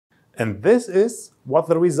And this is what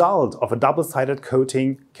the result of a double-sided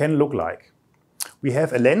coating can look like. We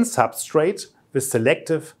have a lens substrate with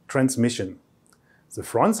selective transmission. The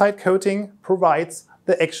frontside coating provides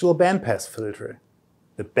the actual bandpass filter.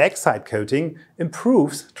 The backside coating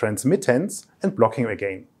improves transmittance and blocking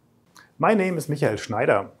again. My name is Michael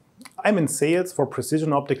Schneider. I'm in sales for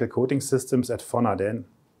precision optical coating systems at von Ardenne.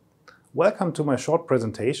 Welcome to my short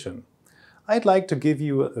presentation. I'd like to give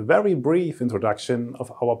you a very brief introduction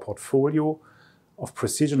of our portfolio of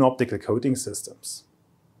precision optical coating systems.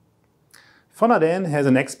 Von Ardenne has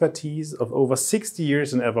an expertise of over 60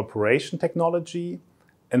 years in evaporation technology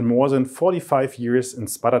and more than 45 years in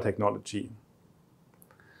sputter technology.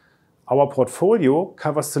 Our portfolio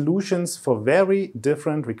covers solutions for very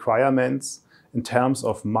different requirements in terms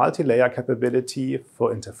of multi-layer capability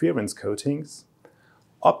for interference coatings,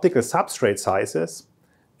 optical substrate sizes,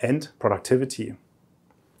 and productivity.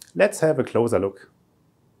 Let's have a closer look.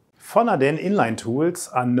 Von Ardenne inline tools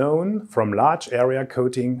are known from large area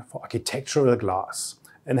coating for architectural glass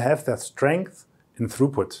and have their strength in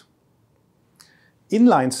throughput.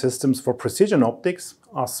 Inline systems for precision optics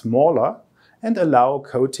are smaller and allow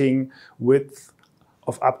coating width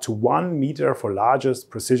of up to 1 meter for largest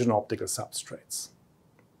precision optical substrates.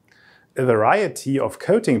 A variety of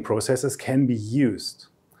coating processes can be used.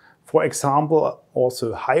 For example,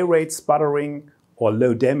 also high-rate sputtering or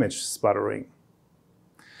low-damage sputtering.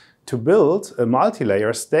 To build a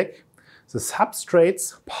multi-layer stack, the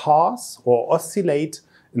substrates pass or oscillate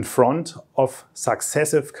in front of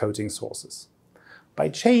successive coating sources. By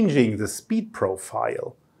changing the speed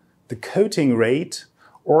profile, the coating rate,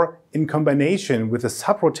 or in combination with the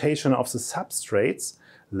subrotation of the substrates,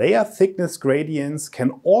 layer thickness gradients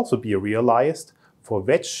can also be realized for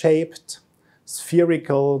wedge-shaped,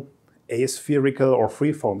 spherical, aspherical or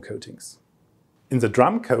freeform coatings. In the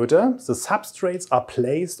drum coater, the substrates are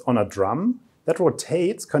placed on a drum that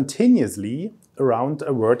rotates continuously around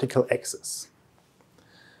a vertical axis.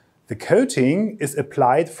 The coating is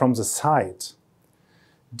applied from the side.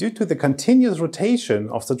 Due to the continuous rotation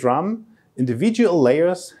of the drum, individual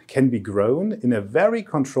layers can be grown in a very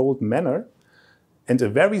controlled manner, and a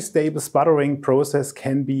very stable sputtering process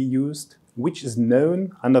can be used, which is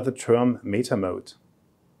known under the term meta mode.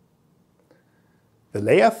 The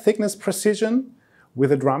layer thickness precision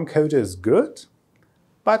with a drum coater is good,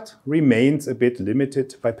 but remains a bit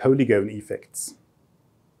limited by polygon effects.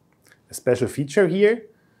 A special feature here,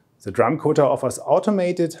 the drum coater offers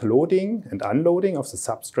automated loading and unloading of the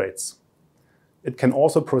substrates. It can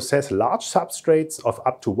also process large substrates of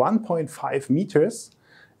up to 1.5 meters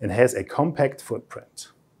and has a compact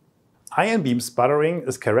footprint. Ion beam sputtering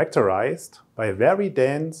is characterized by very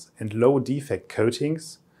dense and low defect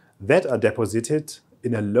coatings that are deposited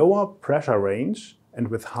in a lower pressure range and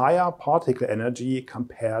with higher particle energy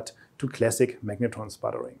compared to classic magnetron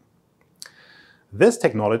sputtering. This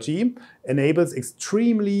technology enables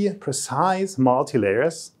extremely precise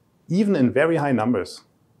multilayers, even in very high numbers.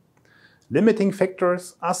 Limiting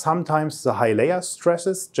factors are sometimes the high layer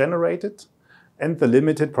stresses generated and the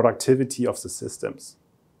limited productivity of the systems.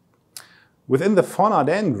 Within the von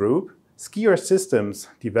Ardenne group, Skier Systems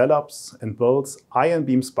develops and builds ion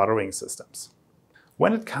beam sputtering systems.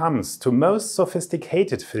 When it comes to most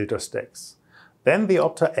sophisticated filter stacks, then the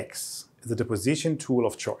OPTA X is a deposition tool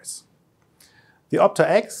of choice. The OPTA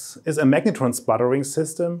X is a magnetron sputtering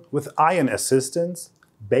system with ion assistance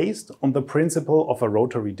based on the principle of a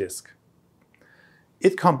rotary disc.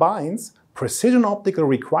 It combines precision optical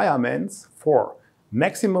requirements for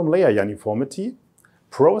maximum layer uniformity,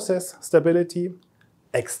 process stability,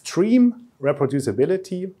 extreme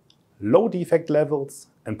reproducibility, low defect levels,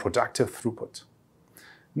 and productive throughput.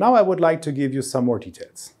 Now I would like to give you some more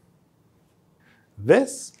details.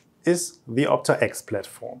 This is the OPTA X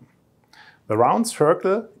platform. The round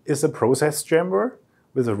circle is a process chamber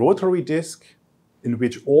with a rotary disc in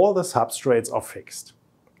which all the substrates are fixed.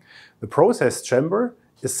 The process chamber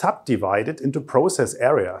is subdivided into process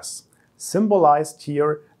areas, symbolized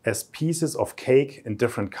here as pieces of cake in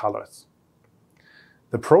different colors.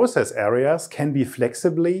 The process areas can be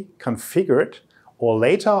flexibly configured or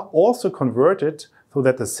later also converted so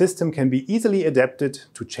that the system can be easily adapted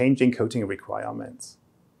to changing coating requirements.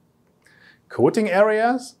 Coating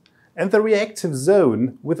areas and the reactive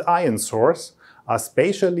zone with ion source are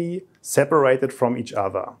spatially separated from each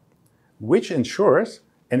other, which ensures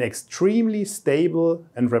an extremely stable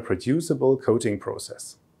and reproducible coating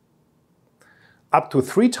process. Up to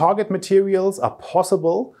 3 target materials are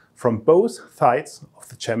possible from both sides of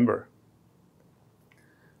the chamber.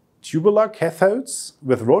 Tubular cathodes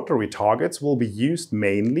with rotary targets will be used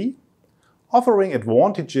mainly, offering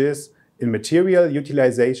advantages in material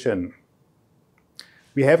utilization.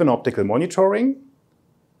 We have an optical monitoring.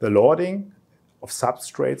 The loading of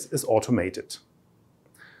substrates is automated.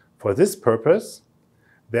 For this purpose,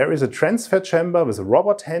 there is a transfer chamber with a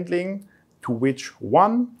robot handling to which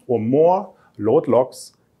one or more load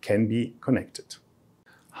locks can be connected.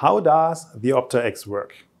 How does the OPTA X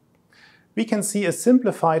work? We can see a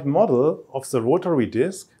simplified model of the rotary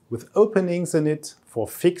disc with openings in it for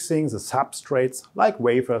fixing the substrates like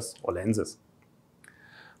wafers or lenses.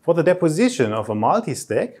 For the deposition of a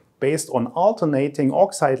multi-stack based on alternating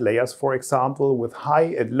oxide layers, for example, with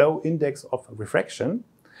high and low index of refraction,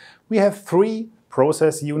 we have 3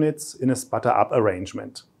 process units in a sputter-up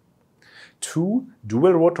arrangement. 2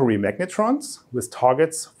 dual rotary magnetrons with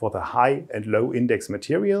targets for the high and low index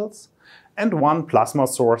materials, and 1 plasma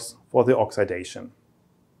source for the oxidation.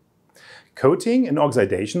 Coating and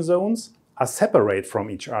oxidation zones are separate from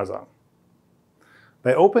each other.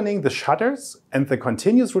 By opening the shutters and the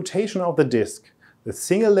continuous rotation of the disc, the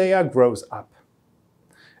single layer grows up.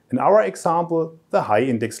 In our example, the high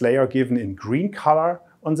index layer given in green color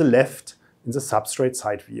on the left in the substrate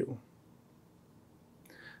side view.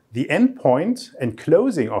 The endpoint and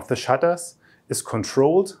closing of the shutters is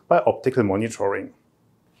controlled by optical monitoring.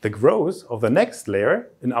 The growth of the next layer,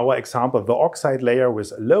 in our example the oxide layer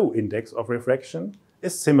with a low index of refraction,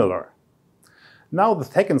 is similar. Now the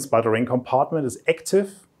second sputtering compartment is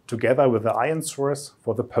active together with the ion source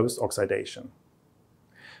for the post-oxidation.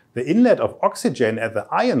 The inlet of oxygen at the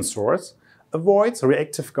ion source avoids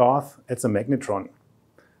reactive gas at the magnetron.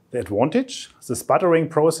 The advantage: the sputtering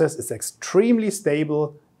process is extremely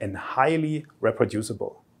stable and highly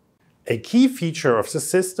reproducible. A key feature of the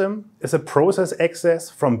system is a process access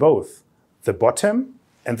from both the bottom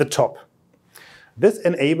and the top. This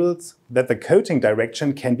enables that the coating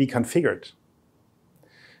direction can be configured.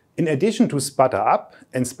 In addition to sputter up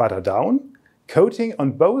and sputter down, coating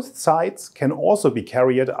on both sides can also be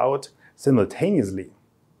carried out simultaneously.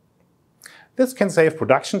 This can save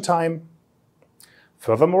production time.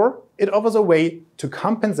 Furthermore, it offers a way to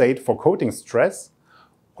compensate for coating stress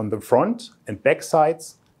on the front and back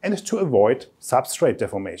sides and to avoid substrate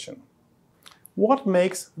deformation. What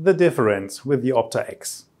makes the difference with the OPTA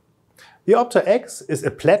X? The OPTA X is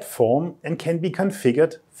a platform and can be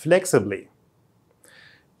configured flexibly.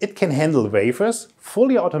 It can handle wafers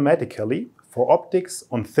fully automatically for optics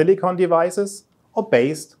on silicon devices or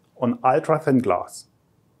based on ultra-thin glass.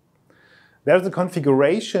 There is a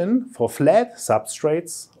configuration for flat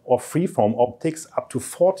substrates or freeform optics up to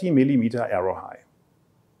 40 mm arrow high.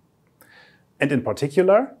 And in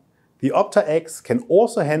particular, the OPTA X can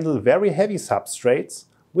also handle very heavy substrates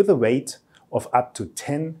with a weight of up to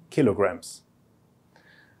 10 kilograms.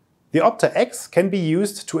 The OPTA X can be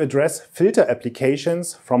used to address filter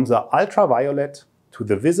applications from the ultraviolet to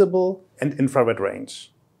the visible and infrared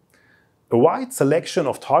range. A wide selection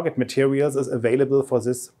of target materials is available for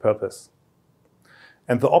this purpose.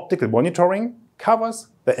 And the optical monitoring covers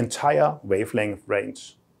the entire wavelength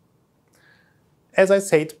range. As I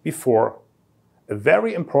said before, a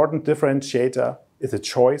very important differentiator is the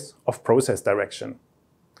choice of process direction.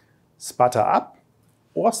 Sputter up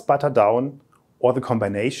or sputter down, or the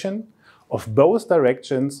combination of both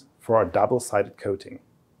directions for a double-sided coating.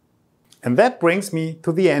 And that brings me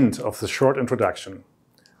to the end of the short introduction.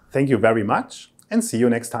 Thank you very much and see you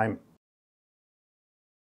next time.